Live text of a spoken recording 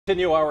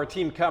Continue our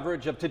team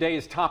coverage of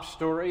today's top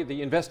story,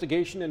 the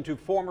investigation into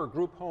former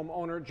group home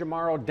owner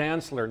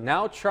Dantzler,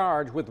 now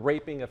charged with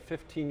raping a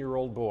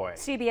 15-year-old boy.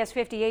 CBS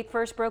 58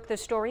 first broke the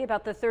story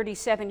about the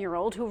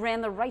 37-year-old who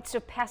ran the Rites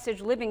of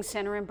Passage Living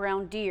Center in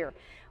Brown Deer.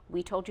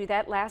 We told you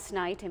that last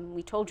night, and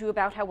we told you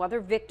about how other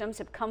victims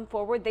have come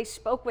forward. They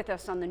spoke with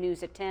us on the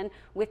news at 10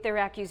 with their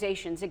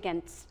accusations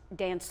against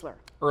Dantzler.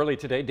 Early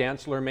today,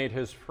 Dantzler made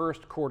his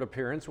first court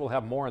appearance. We'll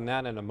have more on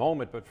that in a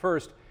moment, but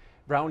first,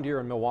 Brown Deer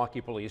and Milwaukee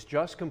police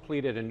just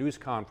completed a news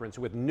conference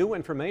with new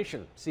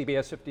information.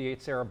 CBS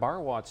 58's Sarah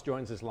Barwatz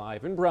joins us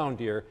live in Brown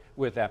Deer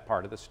with that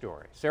part of the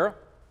story. Sarah?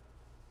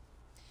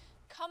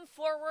 Come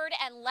forward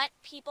and let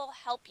people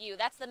help you.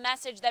 That's the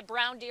message that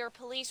Brown Deer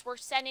police were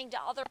sending to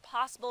other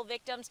possible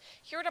victims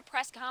here at a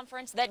press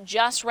conference that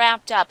just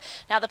wrapped up.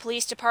 Now, the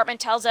police department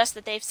tells us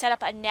that they've set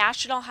up a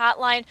national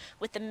hotline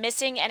with the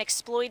missing and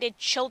exploited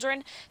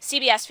children.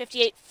 CBS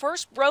 58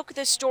 first broke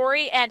the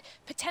story, and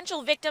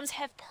potential victims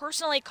have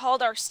personally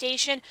called our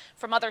station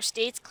from other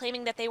states,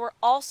 claiming that they were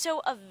also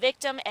a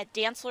victim at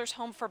Dantzler's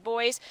Home for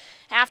Boys.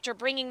 After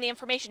bringing the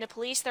information to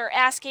police, they're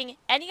asking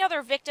any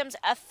other victims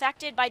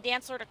affected by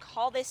Dantzler to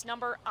call this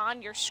number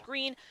on your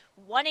screen,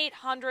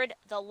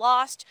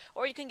 1-800-THE-LOST,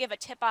 or you can give a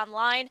tip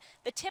online.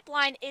 The tip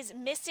line is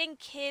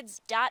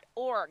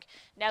missingkids.org.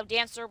 Now,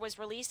 Dantzler was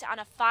released on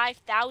a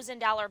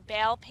 $5,000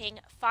 bail,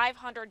 paying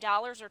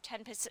 $500 or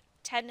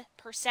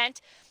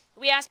 10%.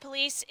 We asked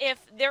police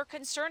if they're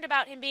concerned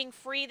about him being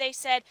free. They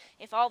said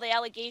if all the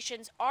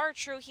allegations are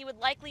true, he would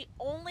likely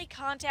only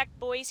contact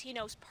boys he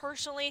knows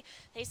personally.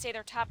 They say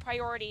their top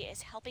priority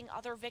is helping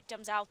other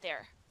victims out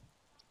there.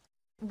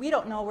 We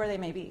don't know where they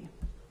may be.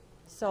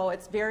 So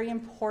it's very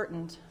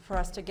important for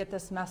us to get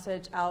this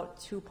message out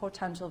to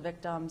potential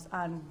victims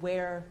on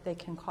where they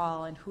can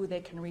call and who they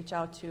can reach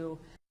out to.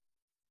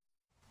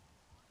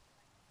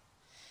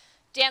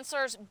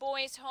 Dantzler's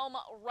Boys Home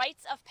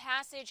Rites of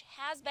Passage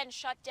has been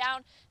shut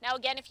down. Now,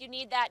 again, if you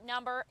need that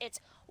number, it's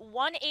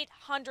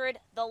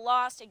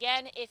 1-800-THE-LOST.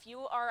 Again, if you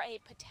are a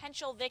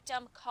potential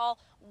victim, call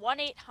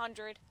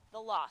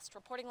 1-800-THE-LOST.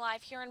 Reporting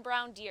live here in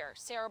Brown Deer,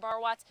 Sarah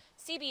Barwatz,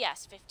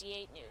 CBS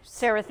 58 News.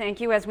 Sarah,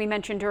 thank you. As we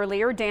mentioned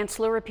earlier,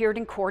 Dantzler appeared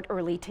in court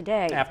early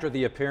today. After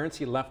the appearance,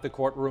 he left the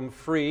courtroom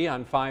free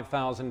on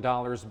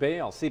 $5,000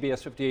 bail.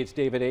 CBS 58's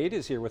David Aid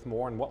is here with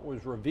more on what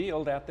was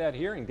revealed at that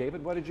hearing.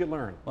 David, what did you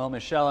learn? Well,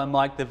 Michelle and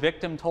Mike, the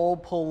victim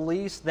told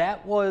police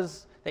that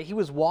he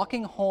was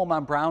walking home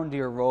on Brown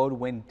Deer Road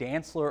when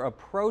Dantzler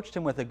approached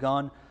him with a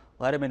gun,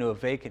 led him into a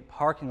vacant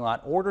parking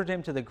lot, ordered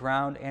him to the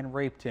ground, and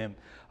raped him.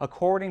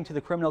 According to the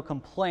criminal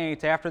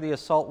complaint, after the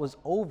assault was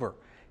over,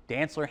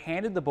 Dantzler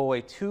handed the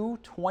boy two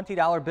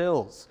 $20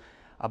 bills.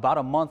 About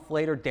a month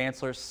later,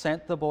 Dantzler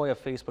sent the boy a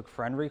Facebook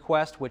friend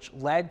request, which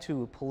led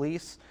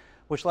police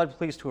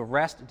to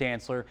arrest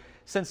Dantzler.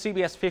 Since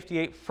CBS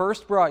 58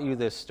 first brought you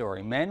this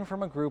story, men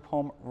from a group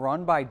home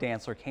run by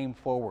Dantzler came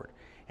forward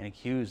and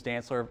accused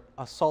Dantzler of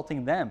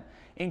assaulting them.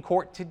 In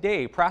court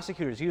today,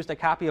 prosecutors used a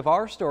copy of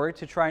our story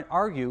to try and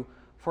argue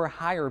for a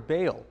higher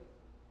bail.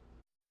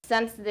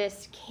 Since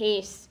this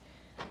case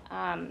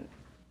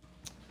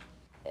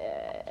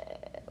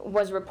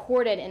was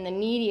reported in the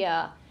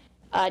media,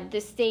 the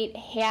state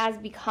has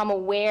become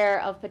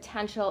aware of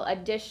potential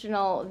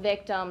additional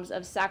victims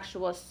of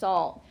sexual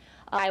assault.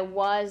 I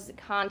was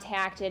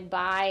contacted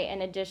by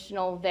an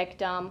additional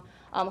victim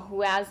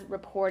who has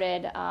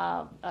reported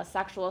a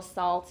sexual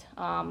assault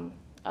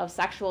of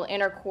sexual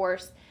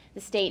intercourse.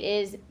 The state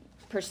is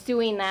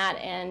pursuing that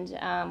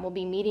and will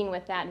be meeting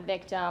with that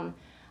victim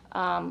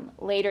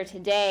later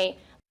today.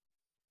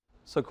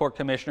 So Court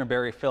Commissioner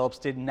Barry Phillips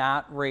did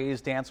not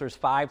raise Dantzler's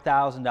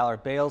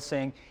 $5,000 bail,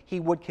 saying he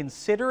would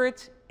consider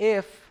it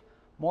if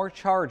more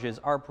charges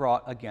are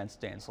brought against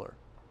Dantzler.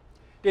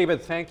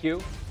 David, thank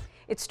you.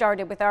 It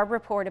started with our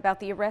report about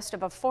the arrest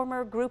of a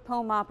former group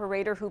home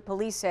operator who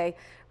police say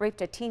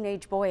raped a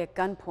teenage boy at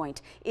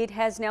gunpoint. It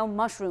has now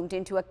mushroomed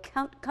into a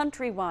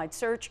countrywide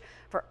search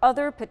for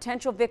other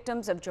potential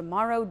victims of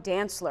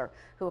Dantzler,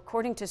 who,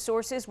 according to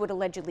sources, would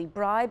allegedly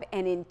bribe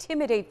and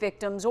intimidate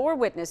victims or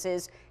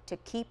witnesses to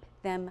keep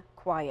them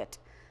quiet.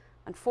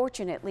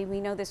 Unfortunately, we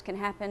know this can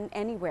happen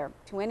anywhere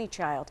to any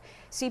child.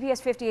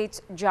 CBS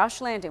 58's Josh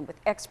Landon with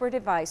expert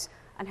advice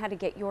on how to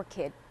get your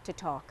kid to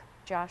talk.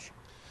 Josh?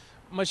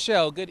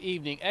 Michelle, good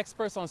evening.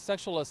 Experts on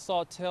sexual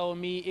assault tell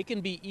me it can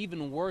be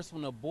even worse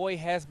when a boy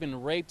has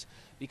been raped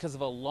because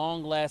of a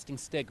long-lasting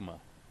stigma.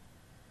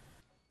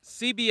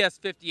 CBS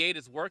 58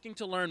 is working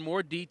to learn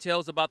more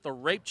details about the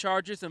rape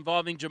charges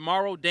involving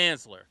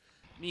Dantzler.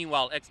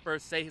 Meanwhile,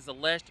 experts say his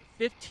alleged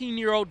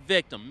 15-year-old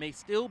victim may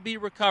still be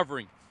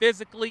recovering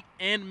physically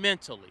and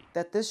mentally.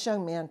 That this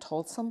young man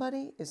told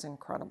somebody is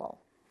incredible.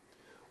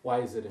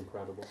 Why is it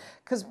incredible?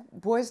 Because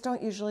boys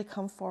don't usually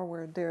come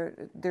forward.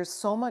 There's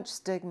so much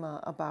stigma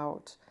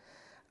about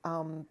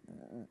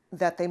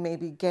that they may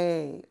be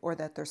gay or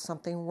that there's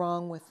something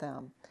wrong with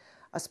them,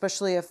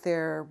 especially if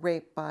they're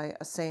raped by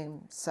a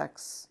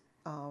same-sex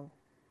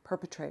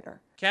perpetrator.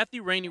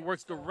 Kathy Rainey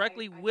works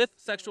directly with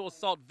sexual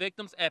assault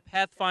victims at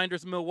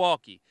Pathfinders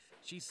Milwaukee.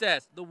 She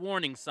says the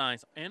warning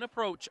signs and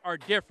approach are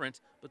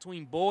different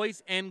between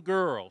boys and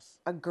girls.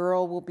 A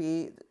girl will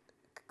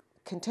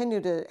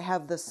continue to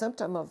have the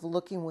symptom of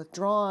looking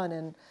withdrawn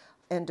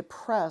and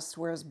depressed,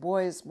 whereas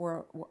boys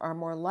are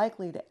more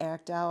likely to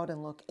act out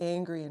and look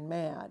angry and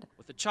mad.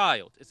 With a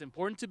child, it's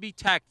important to be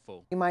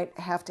tactful. You might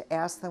have to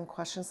ask them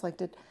questions like,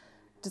 did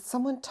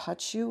someone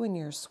touch you in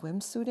your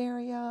swimsuit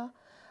area?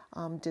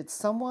 Did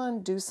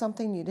someone do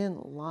something you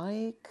didn't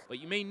like? But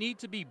you may need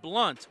to be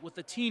blunt with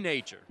a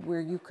teenager.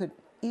 Where you could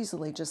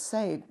easily just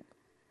say,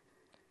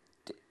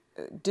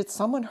 did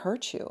someone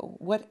hurt you?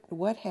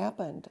 What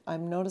happened?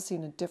 I'm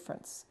noticing a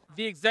difference.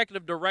 The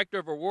executive director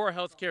of Aurora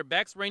Healthcare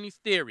backs Rainey's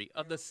theory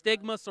of the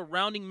stigma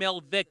surrounding male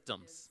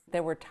victims.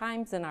 There were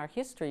times in our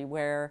history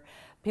where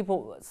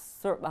people,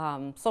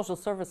 social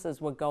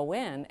services would go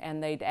in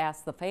and they'd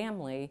ask the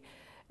family,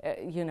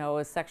 you know,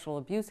 is sexual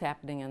abuse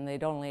happening, and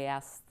they'd only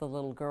ask the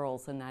little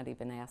girls and not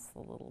even ask the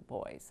little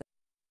boys.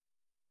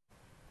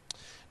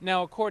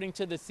 Now, according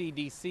to the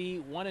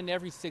CDC, 1 in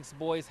every 6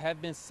 boys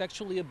have been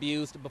sexually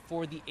abused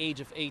before the age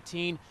of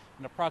 18,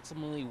 and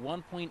approximately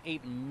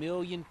 1.8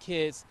 million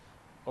kids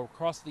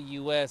across the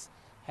U.S.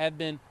 have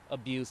been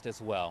abused as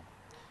well.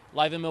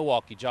 Live in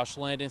Milwaukee, Josh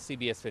Landon,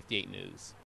 CBS 58 News.